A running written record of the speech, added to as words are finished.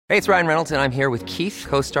Hey, it's Ryan Reynolds, and I'm here with Keith,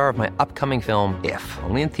 co-star of my upcoming film, If,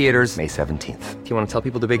 only in theaters May 17th. Do you want to tell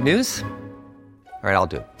people the big news? All right, I'll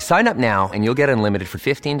do it. Sign up now and you'll get unlimited for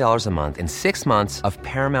 $15 a month and 6 months of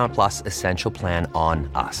Paramount Plus Essential Plan on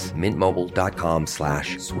us.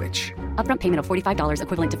 MintMobile.com/switch. Upfront payment of $45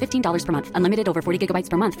 equivalent to $15 per month. Unlimited over 40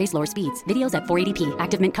 gigabytes per month. Face lower speeds. Videos at 480p.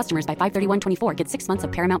 Active Mint customers by 531.24 get 6 months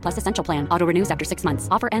of Paramount Plus Essential Plan. Auto renews after 6 months.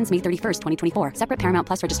 Offer ends May 31st, 2024. Separate Paramount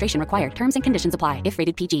Plus registration required. Terms and conditions apply if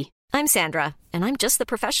rated PG. I'm Sandra, and I'm just the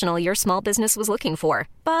professional your small business was looking for.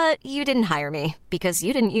 But you didn't hire me because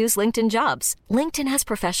you didn't use LinkedIn Jobs. LinkedIn has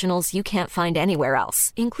professionals you can't find anywhere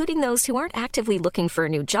else, including those who aren't actively looking for a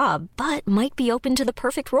new job, but might be open to the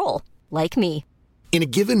perfect role, like me. In a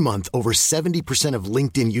given month, over 70% of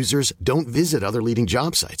LinkedIn users don't visit other leading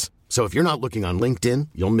job sites. So if you're not looking on LinkedIn,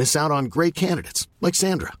 you'll miss out on great candidates like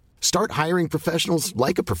Sandra. Start hiring professionals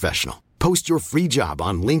like a professional. Post your free job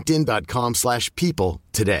on linkedin.com/people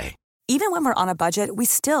today. Even when we're on a budget, we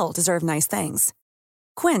still deserve nice things.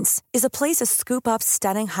 Quince is a place to scoop up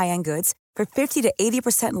stunning high-end goods for 50 to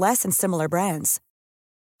 80% less than similar brands.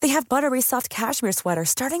 They have buttery soft cashmere sweaters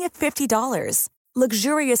starting at $50,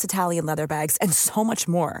 luxurious Italian leather bags, and so much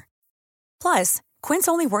more. Plus, Quince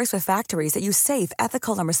only works with factories that use safe,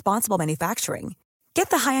 ethical, and responsible manufacturing. Get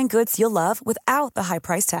the high-end goods you'll love without the high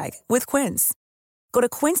price tag with Quince. Go to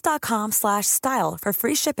quince.com/style for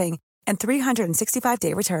free shipping and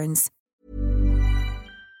 365-day returns.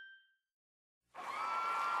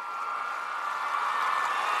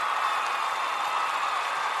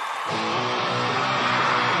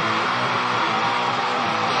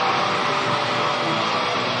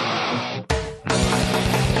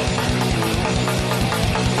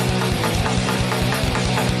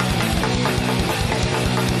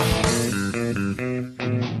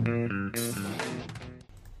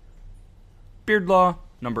 Beard Law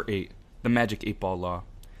number 8, the Magic 8-Ball Law.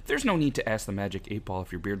 There's no need to ask the Magic 8-Ball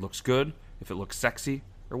if your beard looks good, if it looks sexy,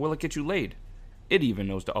 or will it get you laid. It even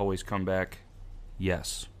knows to always come back,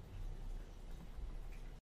 yes.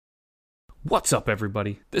 What's up,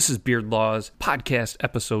 everybody? This is Beard Law's podcast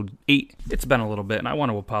episode 8. It's been a little bit, and I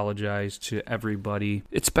want to apologize to everybody.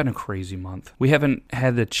 It's been a crazy month. We haven't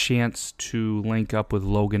had the chance to link up with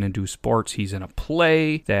Logan and do sports. He's in a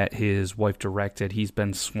play that his wife directed. He's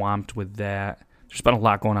been swamped with that. There's been a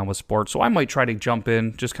lot going on with sports, so I might try to jump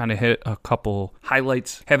in, just kind of hit a couple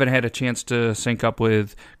highlights. Haven't had a chance to sync up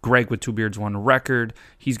with Greg with Two Beards One Record.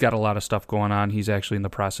 He's got a lot of stuff going on. He's actually in the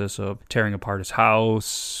process of tearing apart his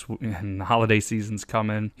house, and the holiday season's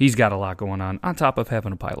coming. He's got a lot going on top of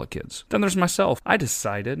having a pile of kids. Then there's myself. I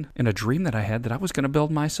decided in a dream that I had that I was going to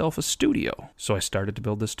build myself a studio. So I started to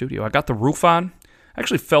build this studio. I got the roof on. I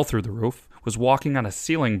actually fell through the roof. Was walking on a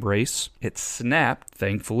ceiling brace. It snapped,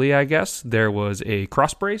 thankfully, I guess. There was a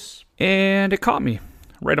cross brace, and it caught me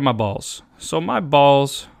right on my balls. So my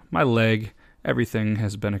balls, my leg, everything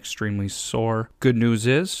has been extremely sore. Good news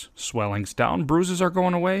is, swelling's down, bruises are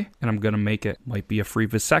going away, and I'm going to make it. Might be a free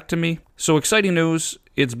vasectomy. So exciting news,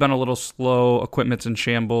 it's been a little slow, equipment's in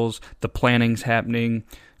shambles, the planning's happening,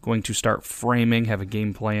 going to start framing, have a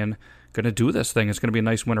game plan. Going to do this thing. It's going to be a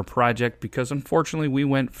nice winter project because unfortunately we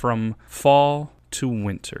went from fall to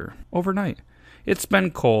winter overnight. It's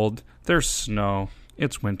been cold. There's snow.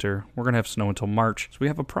 It's winter. We're going to have snow until March, so we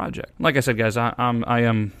have a project. Like I said, guys, I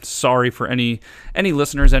am sorry for any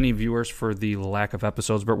listeners, any viewers for the lack of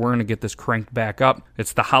episodes, but we're going to get this cranked back up.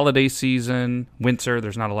 It's the holiday season, winter.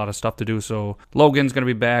 There's not a lot of stuff to do, so Logan's going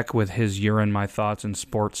to be back with his urine, my thoughts, and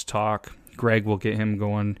sports talk. Greg will get him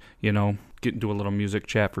going, get into a little music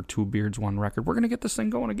chat for Two Beards, One Record. We're going to get this thing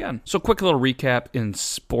going again. So quick little recap in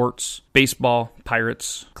sports. Baseball,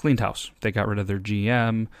 Pirates cleaned house. They got rid of their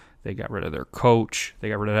GM. They got rid of their coach. They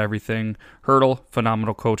got rid of everything. Hurdle,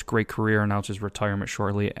 phenomenal coach, great career, announced his retirement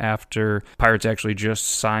shortly after. Pirates actually just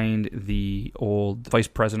signed the old vice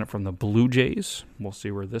president from the Blue Jays. We'll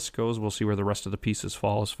see where this goes. We'll see where the rest of the pieces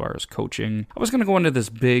fall as far as coaching. I was going to go into this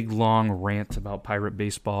big, long rant about Pirate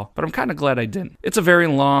baseball, but I'm kind of glad I didn't. It's a very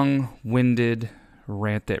long-winded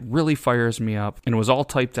rant that really fires me up, and it was all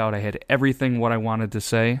typed out. I had everything what I wanted to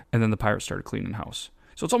say, and then the Pirates started cleaning house.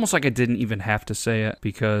 So it's almost like I didn't even have to say it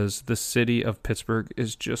because the city of Pittsburgh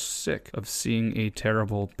is just sick of seeing a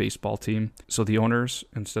terrible baseball team. So the owners,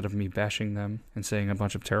 instead of me bashing them and saying a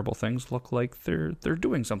bunch of terrible things, look like they're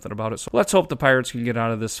doing something about it. So let's hope the Pirates can get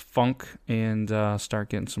out of this funk and start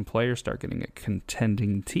getting some players, start getting a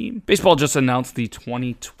contending team. Baseball just announced the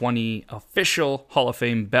 2020 official Hall of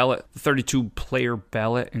Fame ballot. The 32-player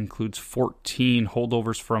ballot includes 14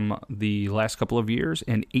 holdovers from the last couple of years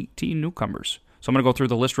and 18 newcomers. So I'm going to go through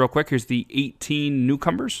the list real quick. Here's the 18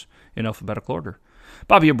 newcomers in alphabetical order.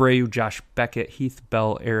 Bobby Abreu, Josh Beckett, Heath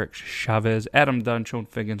Bell, Eric Chavez, Adam Dunn, Sean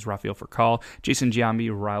Figgins, Rafael Furcal, Jason Giambi,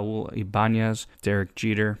 Raul Ibanez, Derek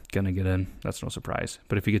Jeter. Gonna get in. That's no surprise.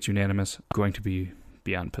 But if he gets unanimous, I'm going to be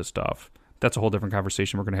beyond pissed off. That's a whole different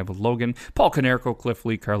conversation we're going to have with Logan, Paul Konerko, Cliff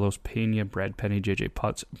Lee, Carlos Pena, Brad Penny, JJ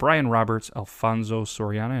Putz, Brian Roberts, Alfonso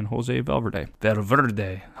Soriano, and Jose Valverde.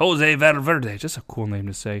 Jose Valverde. Just a cool name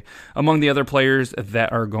to say. Among the other players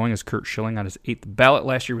that are going is Kurt Schilling on his 8th ballot.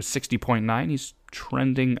 Last year was 60.9. He's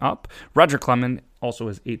trending up. Roger Clemens, also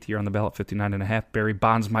his 8th year on the ballot, 59.5. Barry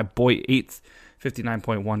Bonds, my boy, 8th,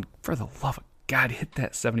 59.1. For the love of God, hit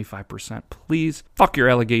that 75%, please. Fuck your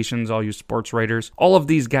allegations, all you sports writers. All of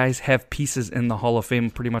these guys have pieces in the Hall of Fame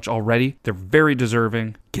pretty much already. They're very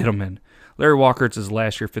deserving. Get them in. Larry Walker, it's his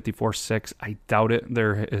last year, 54.6. I doubt it.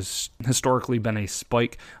 There has historically been a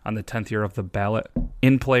spike on the 10th year of the ballot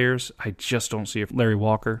in players. I just don't see it. Larry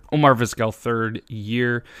Walker. Omar Vizquel, 3rd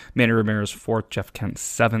year. Manny Ramirez, 4th. Jeff Kent,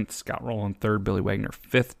 7th. Scott Rowland, 3rd. Billy Wagner,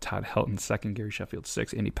 5th. Todd Helton, 2nd. Gary Sheffield,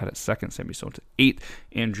 6th. Andy Pettitte, 2nd. Sammy Sosa, 8th.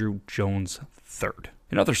 Andrew Jones, 3rd.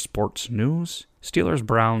 In other sports news,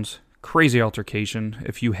 Steelers-Browns. Crazy altercation.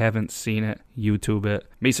 If you haven't seen it, YouTube it.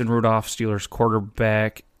 Mason Rudolph, Steelers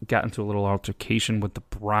quarterback, got into a little altercation with the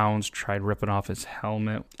Browns, tried ripping off his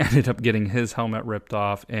helmet, ended up getting his helmet ripped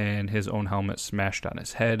off and his own helmet smashed on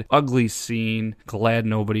his head. Ugly scene. Glad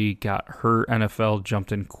nobody got hurt. NFL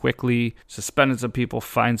jumped in quickly, suspended some people,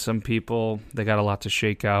 fined some people. They got a lot to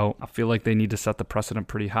shake out. I feel like they need to set the precedent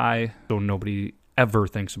pretty high so nobody ever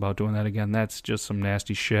thinks about doing that again. That's just some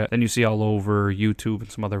nasty shit. Then you see all over YouTube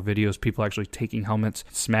and some other videos, people actually taking helmets,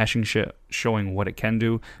 smashing shit, showing what it can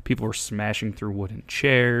do. People were smashing through wooden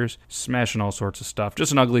chairs, smashing all sorts of stuff.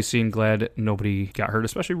 Just an ugly scene. Glad nobody got hurt,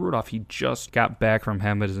 especially Rudolph. He just got back from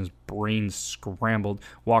helmet and his brain scrambled,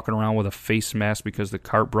 walking around with a face mask because the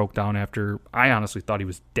cart broke down after I honestly thought he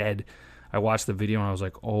was dead. I watched the video and I was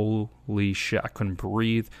like, holy shit, I couldn't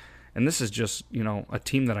breathe. And this is just, a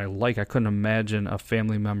team that I like. I couldn't imagine a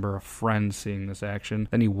family member, a friend seeing this action.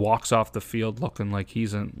 Then he walks off the field looking like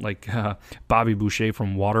he's Bobby Boucher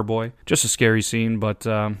from Waterboy. Just a scary scene, but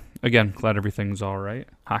again, glad everything's all right.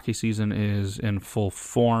 Hockey season is in full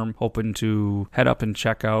form. Hoping to head up and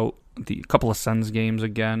check out the couple of Sens games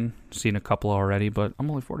again. Seen a couple already, but I'm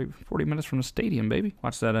only 40 minutes from the stadium, baby.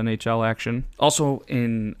 Watch that NHL action. Also,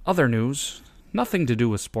 in other news, nothing to do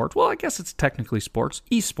with sports. Well, I guess it's technically sports.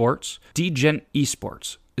 Esports. DGen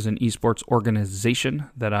Esports is an esports organization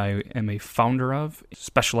that I am a founder of,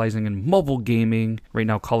 specializing in mobile gaming. Right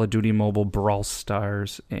now, Call of Duty Mobile, Brawl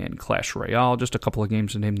Stars, and Clash Royale. Just a couple of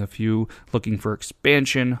games to name the few. Looking for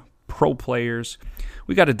expansion, pro players.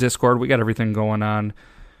 We got a Discord. We got everything going on.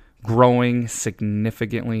 Growing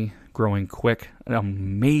significantly, growing quick. An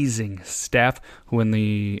amazing staff who in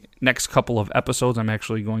the next couple of episodes, I'm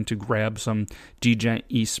actually going to grab some DGen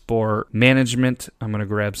Esport management. I'm going to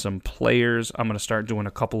grab some players. I'm going to start doing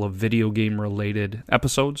a couple of video game related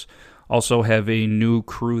episodes. Also have a new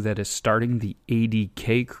crew that is starting, the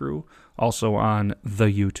ADK crew. Also on the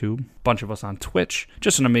YouTube. Bunch of us on Twitch.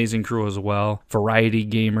 Just an amazing crew as well. Variety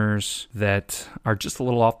gamers that are just a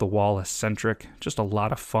little off the wall, eccentric. Just a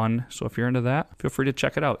lot of fun. So if you're into that, feel free to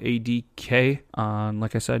check it out. ADK on,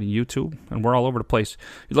 like I said, YouTube. And we're all over the place.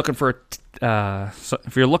 You're looking for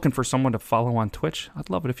if you're looking for someone to follow on Twitch,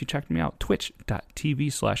 I'd love it if you checked me out.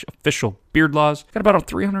 Twitch.tv/officialbeardlaws. Got about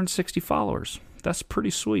 360 followers. That's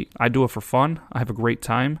pretty sweet. I do it for fun. I have a great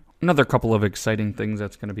time. Another couple of exciting things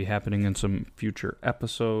that's going to be happening in some future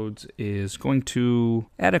episodes is going to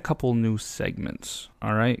add a couple new segments.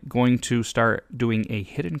 All right. Going to start doing a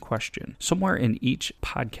hidden question. Somewhere in each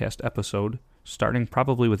podcast episode, starting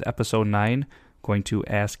probably with episode 9, going to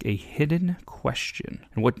ask a hidden question.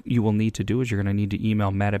 And what you will need to do is you're going to need to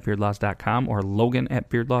email matt@beardlaws.com or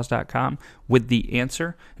logan@beardlaws.com with the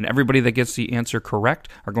answer. And everybody that gets the answer correct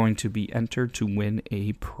are going to be entered to win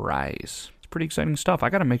a prize. Pretty exciting stuff. I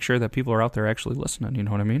got to make sure that people are out there actually listening, you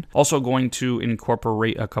know what I mean? Also going to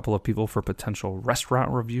incorporate a couple of people for potential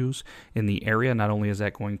restaurant reviews in the area. Not only is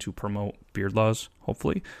that going to promote Beard Laws,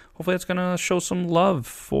 hopefully it's going to show some love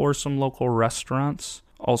for some local restaurants.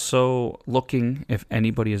 Also looking, if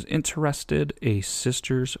anybody is interested, a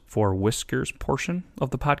Sisters for Whiskers portion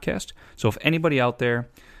of the podcast. So if anybody out there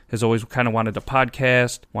has always kind of wanted to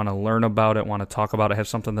podcast, want to learn about it, want to talk about it, have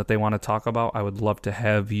something that they want to talk about, I would love to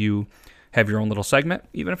have you have your own little segment.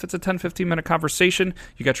 Even if it's a 10-15 minute conversation,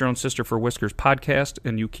 you got your own Sister for Whiskers podcast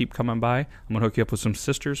and you keep coming by, I'm going to hook you up with some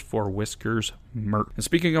Sisters for Whiskers merch. And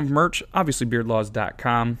speaking of merch, obviously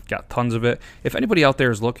beardlaws.com, got tons of it. If anybody out there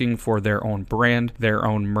is looking for their own brand, their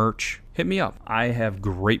own merch, hit me up. I have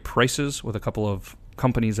great prices with a couple of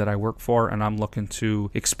companies that I work for, and I'm looking to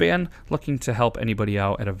expand, looking to help anybody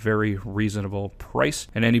out at a very reasonable price.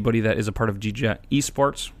 And anybody that is a part of G-Jet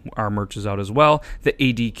Esports, our merch is out as well. The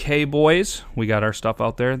ADK boys, we got our stuff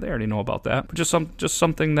out there. They already know about that. But just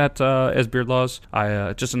something that, as Beard Laws,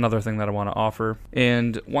 just another thing that I want to offer.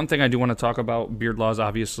 And one thing I do want to talk about, Beard Laws,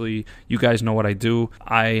 obviously, you guys know what I do.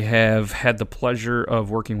 I have had the pleasure of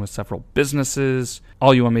working with several businesses,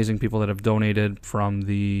 all you amazing people that have donated from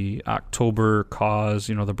the October cause,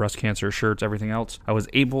 the breast cancer shirts, everything else. I was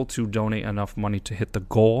able to donate enough money to hit the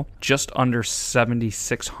goal, just under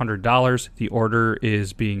 $7,600. The order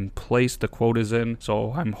is being placed, the quote is in,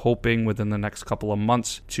 so I'm hoping within the next couple of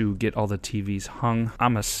months to get all the TVs hung.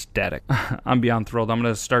 I'm ecstatic. I'm beyond thrilled. I'm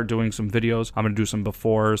going to start doing some videos. I'm going to do some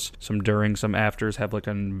befores, some during, some afters, have like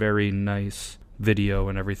a very nice video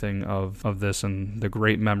and everything of this and the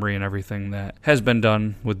great memory and everything that has been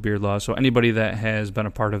done with Beard Laws. So anybody that has been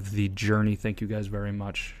a part of the journey, thank you guys very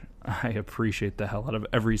much. I appreciate the hell out of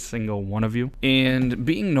every single one of you. And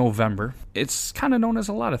being November, it's kind of known as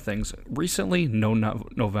a lot of things. Recently, no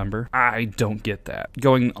November. I don't get that.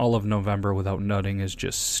 Going all of November without nutting is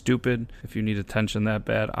just stupid. If you need attention that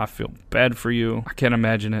bad, I feel bad for you. I can't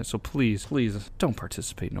imagine it. So please don't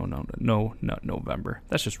participate. No nut November.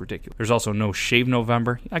 That's just ridiculous. There's also no shave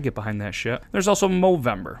November. I get behind that shit. There's also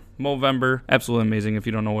Movember. Movember, absolutely amazing. If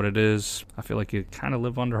you don't know what it is, I feel like you kind of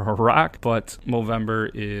live under a rock. But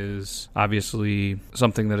Movember is obviously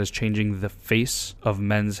something that is changing the face of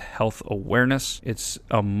men's health awareness. It's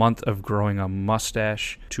a month of growing a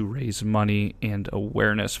mustache to raise money and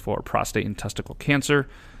awareness for prostate and testicle cancer.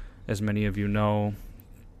 As many of you know,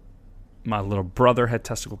 my little brother had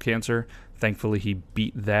testicle cancer. Thankfully, he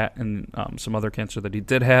beat that and some other cancer that he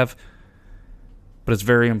did have. But it's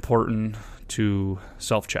very important to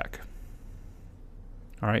self-check.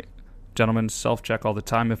 All right? Gentlemen, self-check all the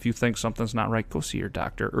time. If you think something's not right, go see your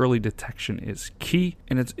doctor. Early detection is key,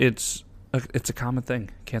 and it's a common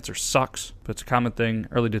thing. Cancer sucks, but it's a common thing.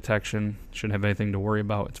 Early detection, shouldn't have anything to worry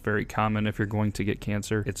about. It's very common. If you're going to get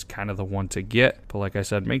cancer, it's kind of the one to get. But like I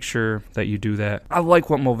said, make sure that you do that. I like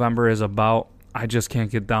what Movember is about. I just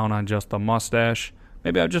can't get down on just a mustache.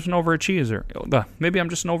 Maybe I'm just an overachiever. Maybe I'm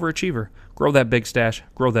just an overachiever. Grow that big stash,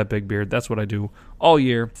 grow that big beard. That's what I do all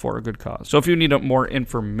year for a good cause. So if you need more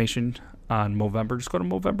information on Movember, just go to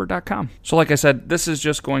Movember.com. So like I said, this is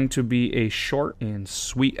just going to be a short and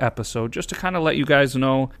sweet episode just to kind of let you guys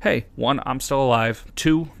know, hey, 1, I'm still alive.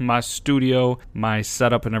 2, my studio, my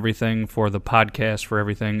setup and everything for the podcast, for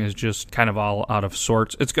everything is just kind of all out of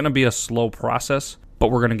sorts. It's going to be a slow process, but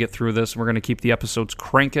we're going to get through this. We're going to keep the episodes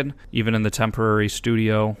cranking, even in the temporary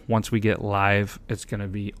studio. Once we get live, it's going to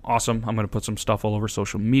be awesome. I'm going to put some stuff all over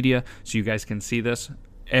social media so you guys can see this.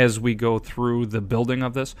 As we go through the building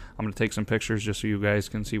of this, I'm going to take some pictures just so you guys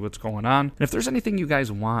can see what's going on. And if there's anything you guys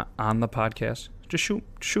want on the podcast, just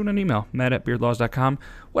shoot an email, matt@beardlaws.com.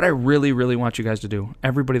 What I really, really want you guys to do,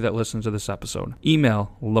 everybody that listens to this episode,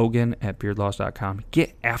 email Logan@beardlaws.com.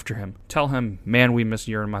 Get after him. Tell him, man, we miss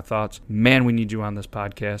you in my thoughts. Man, we need you on this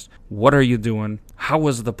podcast. What are you doing? How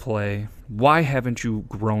was the play? Why haven't you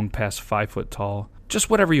grown past 5 foot tall? Just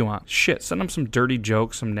whatever you want. Shit, send them some dirty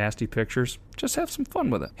jokes, some nasty pictures. Just have some fun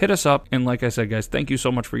with it. Hit us up. And like I said, guys, thank you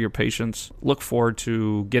so much for your patience. Look forward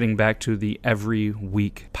to getting back to the every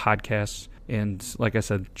week podcasts. And like I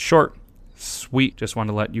said, short, sweet. Just want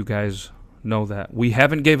to let you guys know that we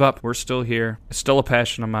haven't gave up. We're still here. It's still a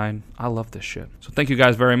passion of mine. I love this shit. So thank you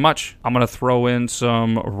guys very much. I'm going to throw in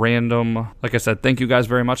some random, like I said, thank you guys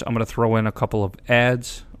very much. I'm going to throw in a couple of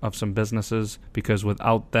ads of some businesses because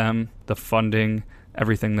without them, the funding,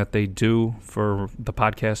 everything that they do for the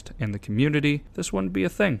podcast and the community, this wouldn't be a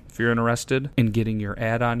thing. If you're interested in getting your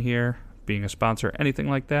ad on here, being a sponsor, anything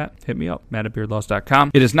like that, hit me up,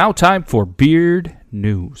 matt@beardlaws.com. It is now time for Beard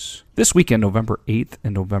News. This weekend, November 8th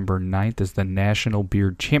and November 9th, is the National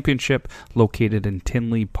Beard Championship located in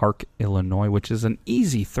Tinley Park, Illinois, which is an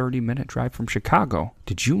easy 30-minute drive from Chicago.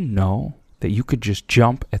 Did you know that you could just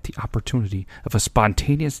jump at the opportunity of a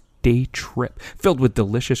spontaneous day trip filled with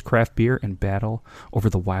delicious craft beer and battle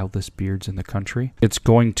over the wildest beards in the country? It's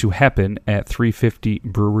going to happen at 350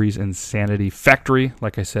 Breweries Insanity Factory,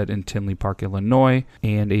 like I said, in Tinley Park, Illinois,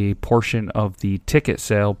 and a portion of the ticket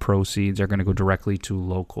sale proceeds are going to go directly to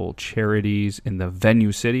local charities in the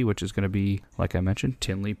venue city, which is going to be, like I mentioned,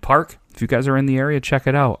 Tinley Park. If you guys are in the area, check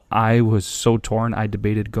it out. I was so torn, I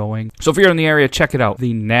debated going. So if you're in the area, check it out.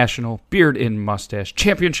 The National Beard and Mustache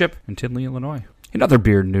Championship in Tinley, Illinois. In other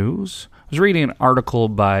beard news, I was reading an article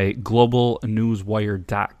by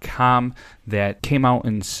globalnewswire.com that came out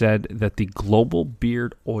and said that the global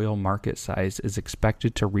beard oil market size is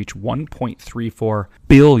expected to reach 1.34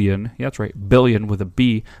 billion, yeah, that's right, billion with a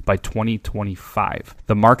B, by 2025.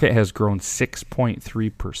 The market has grown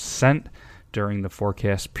 6.3% during the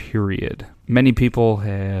forecast period. Many people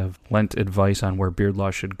have lent advice on where Beard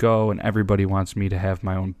Law should go, and everybody wants me to have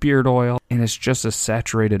my own beard oil. And it's just a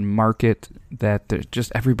saturated market that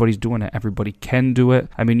just everybody's doing it. Everybody can do it.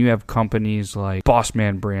 I mean, you have companies like Boss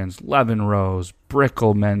Man Brands, Levin Rose,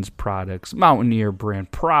 Brickle Men's Products, Mountaineer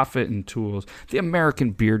Brand, Profit and Tools, the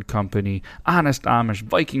American Beard Company, Honest Amish,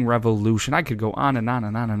 Viking Revolution. I could go on and on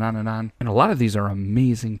and on and on and on. And a lot of these are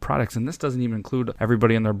amazing products. And this doesn't even include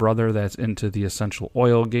everybody and their brother that's into the essential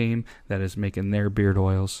oil game that is making their beard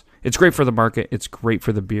oils. It's great for the market. It's great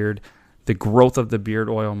for the beard. The growth of the beard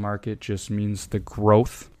oil market just means the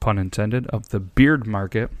growth, pun intended, of the beard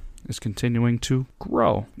market is continuing to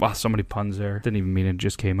grow. Wow, so many puns there. Didn't even mean it,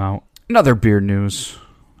 just came out. Another beard news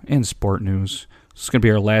and sport news. This is going to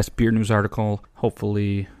be our last beard news article.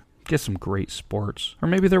 Hopefully get some great sports. Or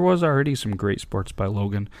maybe there was already some great sports by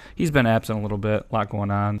Logan. He's been absent a little bit, a lot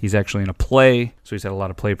going on. He's actually in a play, so he's had a lot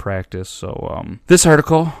of play practice. So this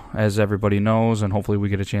article, as everybody knows, and hopefully we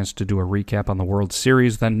get a chance to do a recap on the World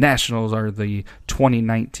Series. The Nationals are the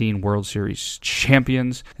 2019 World Series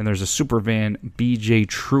champions, and there's a super fan, B.J.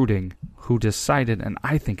 Truding, who decided, and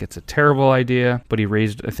I think it's a terrible idea, but he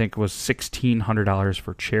raised, I think it was $1,600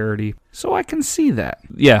 for charity. So I can see that.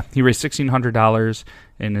 Yeah, he raised $1,600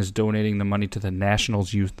 and is donating the money to the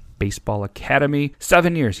Nationals Youth Baseball Academy.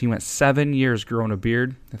 7 years. He went 7 years growing a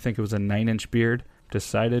beard. I think it was a 9-inch beard.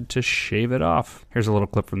 Decided to shave it off. Here's a little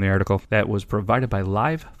clip from the article that was provided by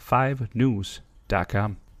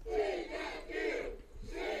Live5News.com.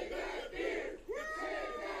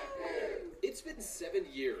 It's been 7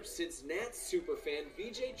 years since Nats superfan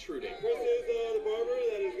B.J. Truding This is the barber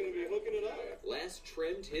that is going to be hooking it up. last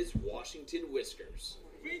trimmed his Washington whiskers.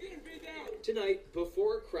 Tonight,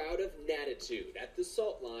 before a crowd of natitude at the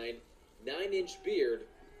Salt Line, 9-inch beard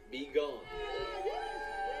be gone.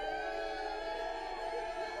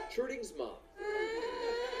 Truding's mom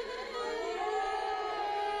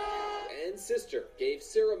and sister gave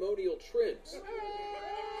ceremonial trims.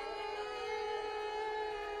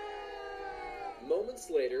 Moments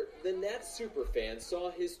later, the Nats superfan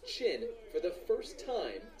saw his chin for the first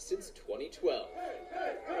time since 2012.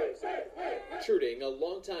 Truding, a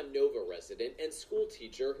longtime Nova resident and school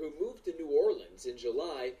teacher who moved to New Orleans in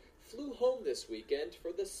July, flew home this weekend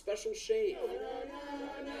for the special shave.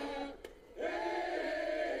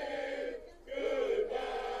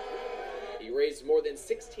 He raised more than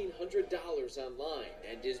 $1,600 online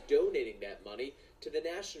and is donating that money to the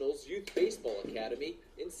Nationals Youth Baseball Academy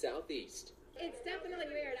in Southeast. It's definitely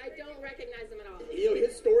weird. I don't recognize him at all. You know,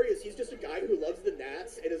 his story is he's just a guy who loves the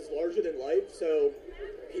Nats and is larger than life, so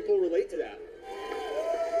people relate to that.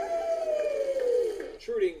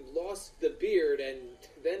 Truding lost the beard and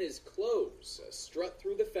then his clothes, a strut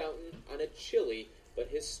through the fountain on a chilly but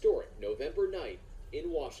historic November night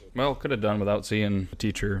in Washington. Well, could have done without seeing a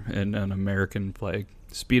teacher in an American flag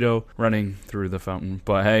Speedo running through the fountain.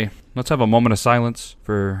 But hey, let's have a moment of silence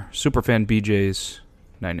for superfan BJ's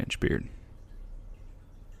 9-inch beard.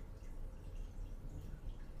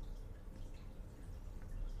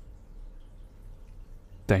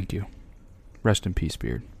 Thank you. Rest in peace,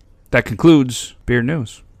 Beard. That concludes Beard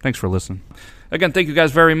News. Thanks for listening. Again, thank you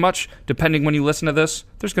guys very much. Depending when you listen to this,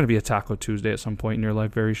 there's going to be a Taco Tuesday at some point in your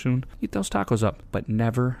life very soon. Eat those tacos up, but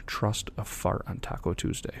never trust a fart on Taco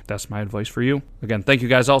Tuesday. That's my advice for you. Again, thank you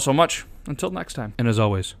guys all so much. Until next time. And as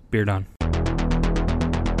always, beard on.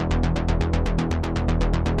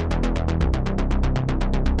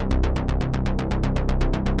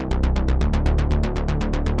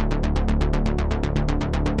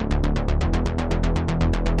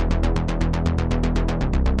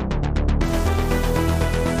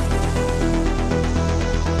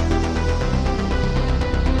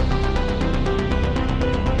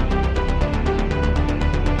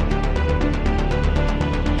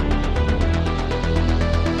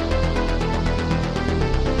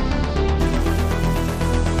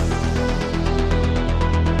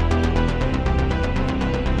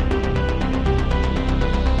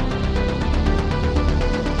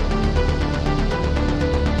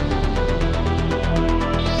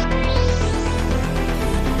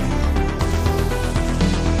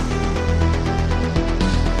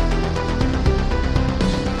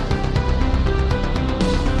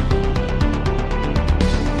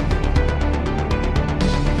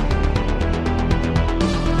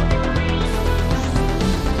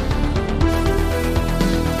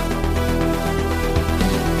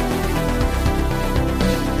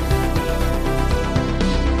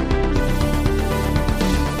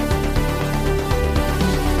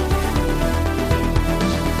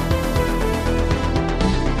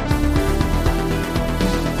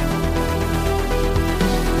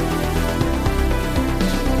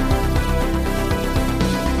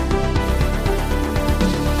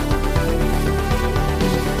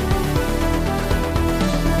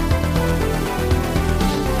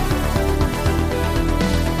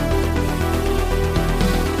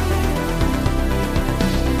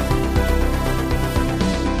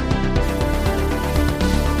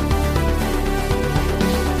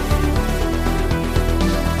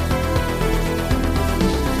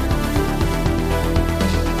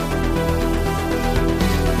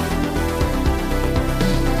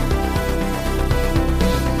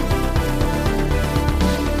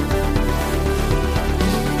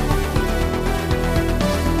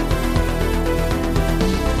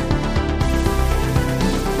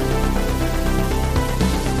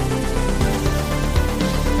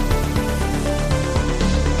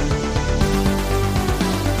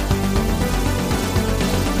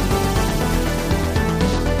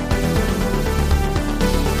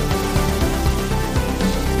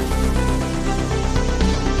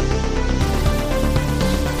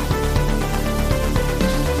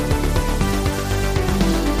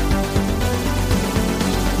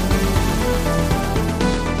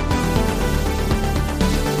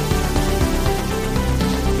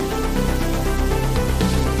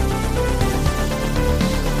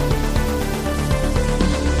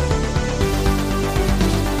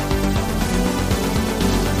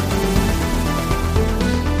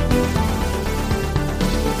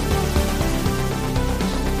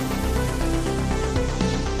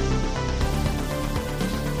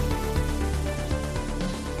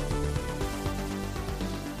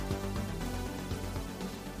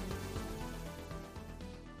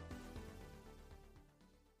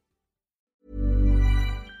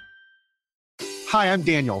 Hi, I'm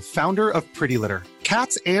Daniel, founder of Pretty Litter.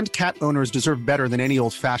 Cats and cat owners deserve better than any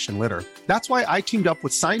old-fashioned litter. That's why I teamed up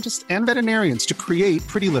with scientists and veterinarians to create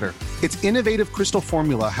Pretty Litter. Its innovative crystal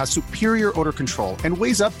formula has superior odor control and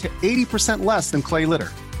weighs up to 80% less than clay litter.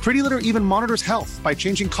 Pretty Litter even monitors health by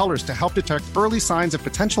changing colors to help detect early signs of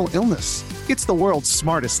potential illness. It's the world's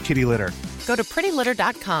smartest kitty litter. Go to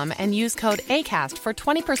prettylitter.com and use code ACAST for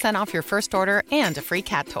 20% off your first order and a free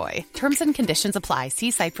cat toy. Terms and conditions apply.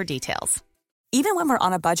 See site for details. Even when we're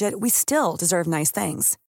on a budget, we still deserve nice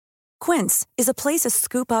things. Quince is a place to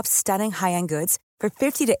scoop up stunning high-end goods for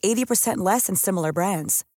 50 to 80% less than similar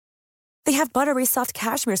brands. They have buttery soft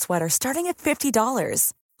cashmere sweaters starting at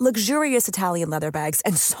 $50, luxurious Italian leather bags,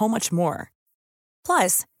 and so much more.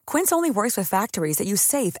 Plus, Quince only works with factories that use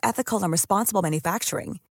safe, ethical, and responsible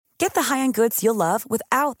manufacturing. Get the high-end goods you'll love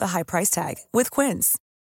without the high price tag with Quince.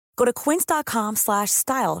 Go to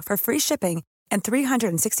quince.com/style for free shipping and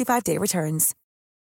 365-day returns.